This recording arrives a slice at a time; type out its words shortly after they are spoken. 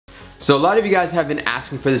So a lot of you guys have been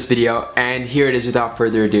asking for this video, and here it is without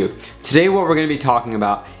further ado. Today what we're going to be talking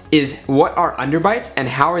about is what are underbites and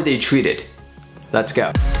how are they treated. Let's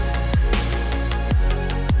go.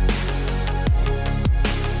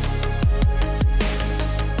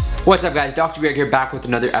 What's up guys, Dr. Greg here, back with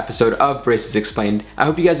another episode of Braces Explained. I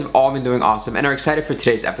hope you guys have all been doing awesome and are excited for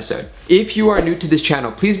today's episode. If you are new to this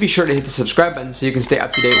channel, please be sure to hit the subscribe button so you can stay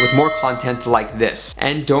up to date with more content like this.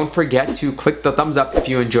 And don't forget to click the thumbs up if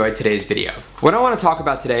you enjoyed today's video. What I want to talk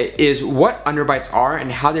about today is what underbites are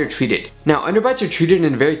and how they're treated. Now, underbites are treated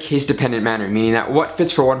in a very case-dependent manner, meaning that what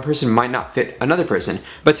fits for one person might not fit another person.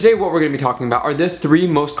 But today what we're going to be talking about are the 3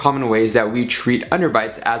 most common ways that we treat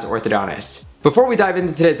underbites as orthodontists. Before we dive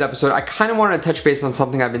into today's episode, I kind of wanted to touch base on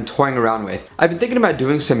something I've been toying around with. I've been thinking about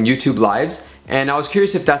doing some YouTube lives, and I was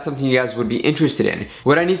curious if that's something you guys would be interested in.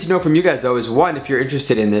 What I need to know from you guys though is 1, if you're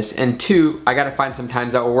interested in this, and 2, I gotta find some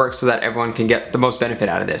times that will work so that everyone can get the most benefit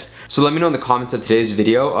out of this. So let me know in the comments of today's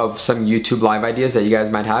video of some YouTube live ideas that you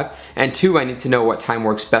guys might have, and 2, I need to know what time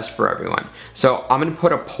works best for everyone. So I'm gonna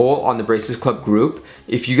put a poll on the Braces Club group.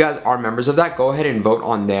 If you guys are members of that, go ahead and vote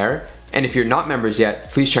on there. And if you're not members yet,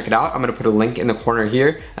 please check it out. I'm gonna put a link in the corner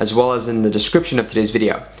here, as well as in the description of today's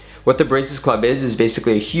video. What the Braces Club is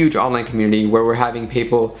basically a huge online community where we're having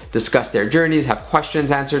people discuss their journeys, have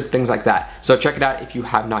questions answered, things like that. So check it out if you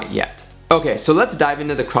have not yet. Okay, so let's dive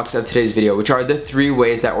into the crux of today's video, which are the 3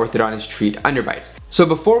 ways that orthodontists treat underbites. So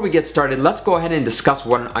before we get started, let's go ahead and discuss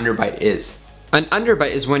what an underbite is. An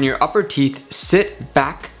underbite is when your upper teeth sit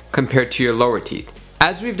back compared to your lower teeth.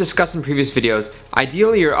 As we've discussed in previous videos,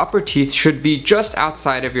 ideally your upper teeth should be just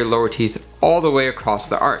outside of your lower teeth all the way across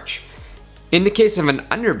the arch. In the case of an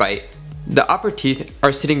underbite, the upper teeth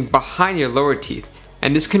are sitting behind your lower teeth,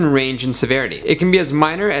 and this can range in severity. It can be as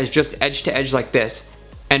minor as just edge to edge like this,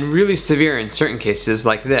 and really severe in certain cases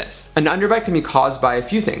like this. An underbite can be caused by a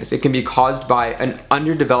few things. It can be caused by an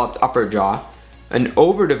underdeveloped upper jaw, an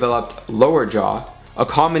overdeveloped lower jaw, a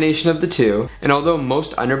combination of the 2, and although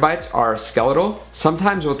most underbites are skeletal,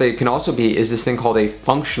 sometimes what they can also be is this thing called a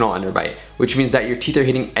functional underbite, which means that your teeth are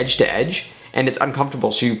hitting edge to edge and it's uncomfortable,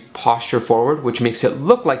 so you posture forward, which makes it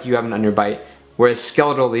look like you have an underbite, whereas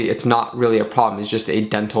skeletally it's not really a problem, it's just a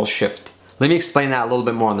dental shift. Let me explain that a little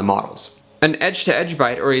bit more on the models. An edge to edge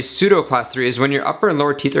bite, or a pseudo class 3, is when your upper and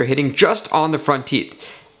lower teeth are hitting just on the front teeth,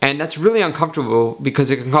 and that's really uncomfortable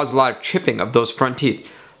because it can cause a lot of chipping of those front teeth.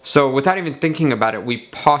 So without even thinking about it, we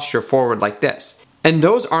posture forward like this. And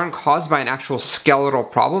those aren't caused by an actual skeletal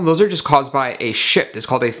problem, those are just caused by a shift. It's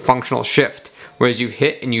called a functional shift, whereas you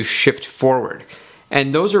hit and you shift forward.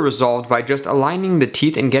 And those are resolved by just aligning the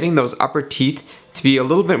teeth and getting those upper teeth to be a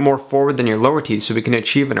little bit more forward than your lower teeth so we can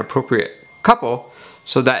achieve an appropriate couple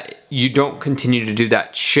so that you don't continue to do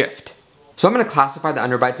that shift. So I'm going to classify the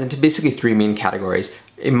underbites into basically 3 main categories: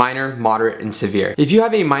 a minor, moderate, and severe. If you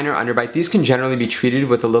have a minor underbite, these can generally be treated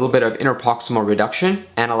with a little bit of interproximal reduction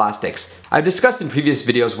and elastics. I've discussed in previous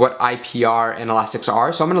videos what IPR and elastics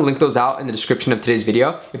are, so I'm going to link those out in the description of today's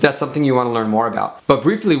video if that's something you want to learn more about. But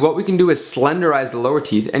briefly, what we can do is slenderize the lower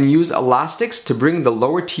teeth and use elastics to bring the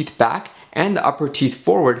lower teeth back and the upper teeth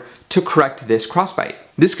forward to correct this crossbite.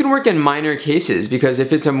 This can work in minor cases because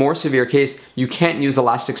if it's a more severe case, you can't use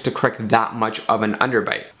elastics to correct that much of an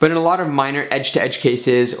underbite. But in a lot of minor edge-to-edge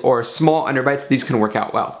cases or small underbites, these can work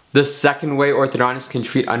out well. The second way orthodontists can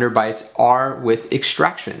treat underbites are with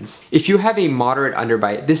extractions. If you have a moderate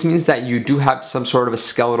underbite, this means that you do have some sort of a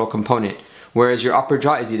skeletal component, whereas your upper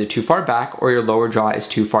jaw is either too far back or your lower jaw is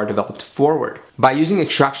too far developed forward. By using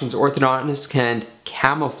extractions, orthodontists can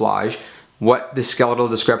camouflage what the skeletal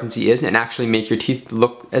discrepancy is and actually make your teeth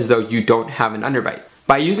look as though you don't have an underbite.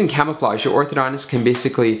 By using camouflage, your orthodontist can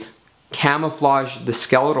basically camouflage the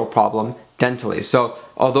skeletal problem dentally. So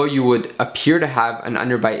although you would appear to have an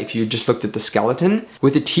underbite if you just looked at the skeleton,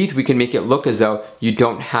 with the teeth we can make it look as though you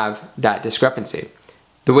don't have that discrepancy.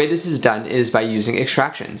 The way this is done is by using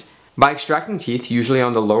extractions. By extracting teeth, usually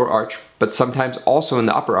on the lower arch, but sometimes also in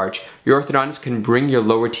the upper arch, your orthodontist can bring your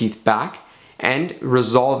lower teeth back and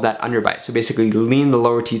resolve that underbite. So basically lean the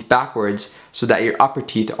lower teeth backwards so that your upper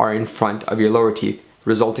teeth are in front of your lower teeth,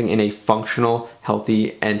 resulting in a functional,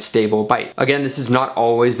 healthy, and stable bite. Again, this is not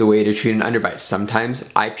always the way to treat an underbite. Sometimes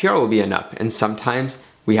IPR will be enough, and sometimes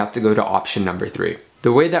we have to go to option number 3.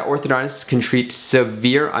 The way that orthodontists can treat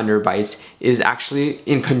severe underbites is actually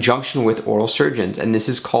in conjunction with oral surgeons, and this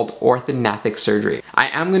is called orthognathic surgery. I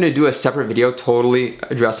am going to do a separate video totally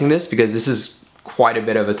addressing this because this is quite a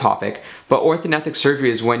bit of a topic, but orthognathic surgery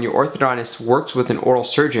is when your orthodontist works with an oral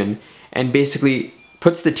surgeon and basically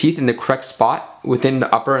puts the teeth in the correct spot within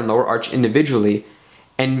the upper and lower arch individually,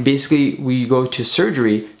 and basically we go to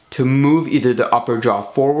surgery to move either the upper jaw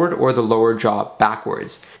forward or the lower jaw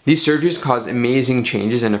backwards. These surgeries cause amazing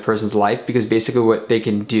changes in a person's life because basically what they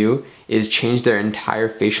can do is change their entire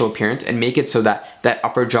facial appearance and make it so that that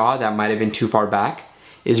upper jaw that might have been too far back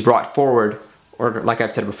is brought forward, or like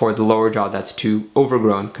I've said before, the lower jaw that's too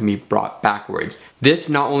overgrown can be brought backwards. This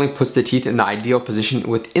not only puts the teeth in the ideal position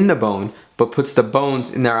within the bone, but puts the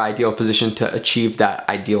bones in their ideal position to achieve that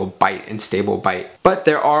ideal bite and stable bite. But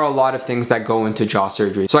there are a lot of things that go into jaw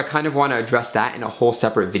surgery, so I kind of want to address that in a whole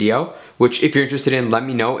separate video, which if you're interested in, let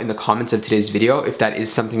me know in the comments of today's video if that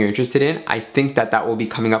is something you're interested in. I think that will be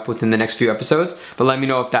coming up within the next few episodes, but let me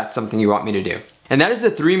know if that's something you want me to do. And that is the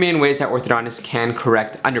 3 main ways that orthodontists can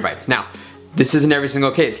correct underbites. Now, this isn't every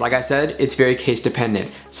single case. Like I said, it's very case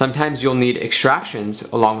dependent. Sometimes you'll need extractions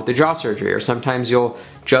along with the jaw surgery, or sometimes you'll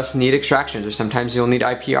just need extractions, or sometimes you'll need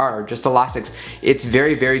IPR or just elastics. It's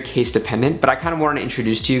very, very case dependent, but I kind of want to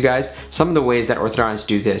introduce to you guys some of the ways that orthodontists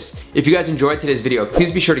do this. If you guys enjoyed today's video,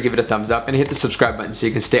 please be sure to give it a thumbs up and hit the subscribe button so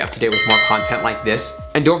you can stay up to date with more content like this.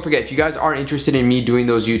 And don't forget, if you guys are interested in me doing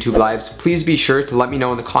those YouTube lives, please be sure to let me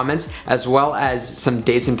know in the comments, as well as some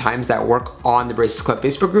dates and times that work on the Braces Club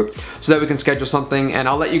Facebook group so that we can schedule something, and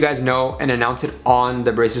I'll let you guys know and announce it on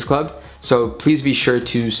the Braces Club. So please be sure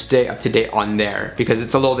to stay up to date on there because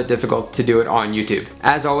it's a little bit difficult to do it on YouTube.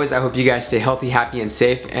 As always, I hope you guys stay healthy, happy, and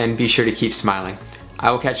safe, and be sure to keep smiling.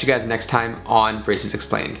 I will catch you guys next time on Braces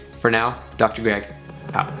Explained. For now, Dr. Greg,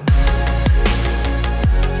 out.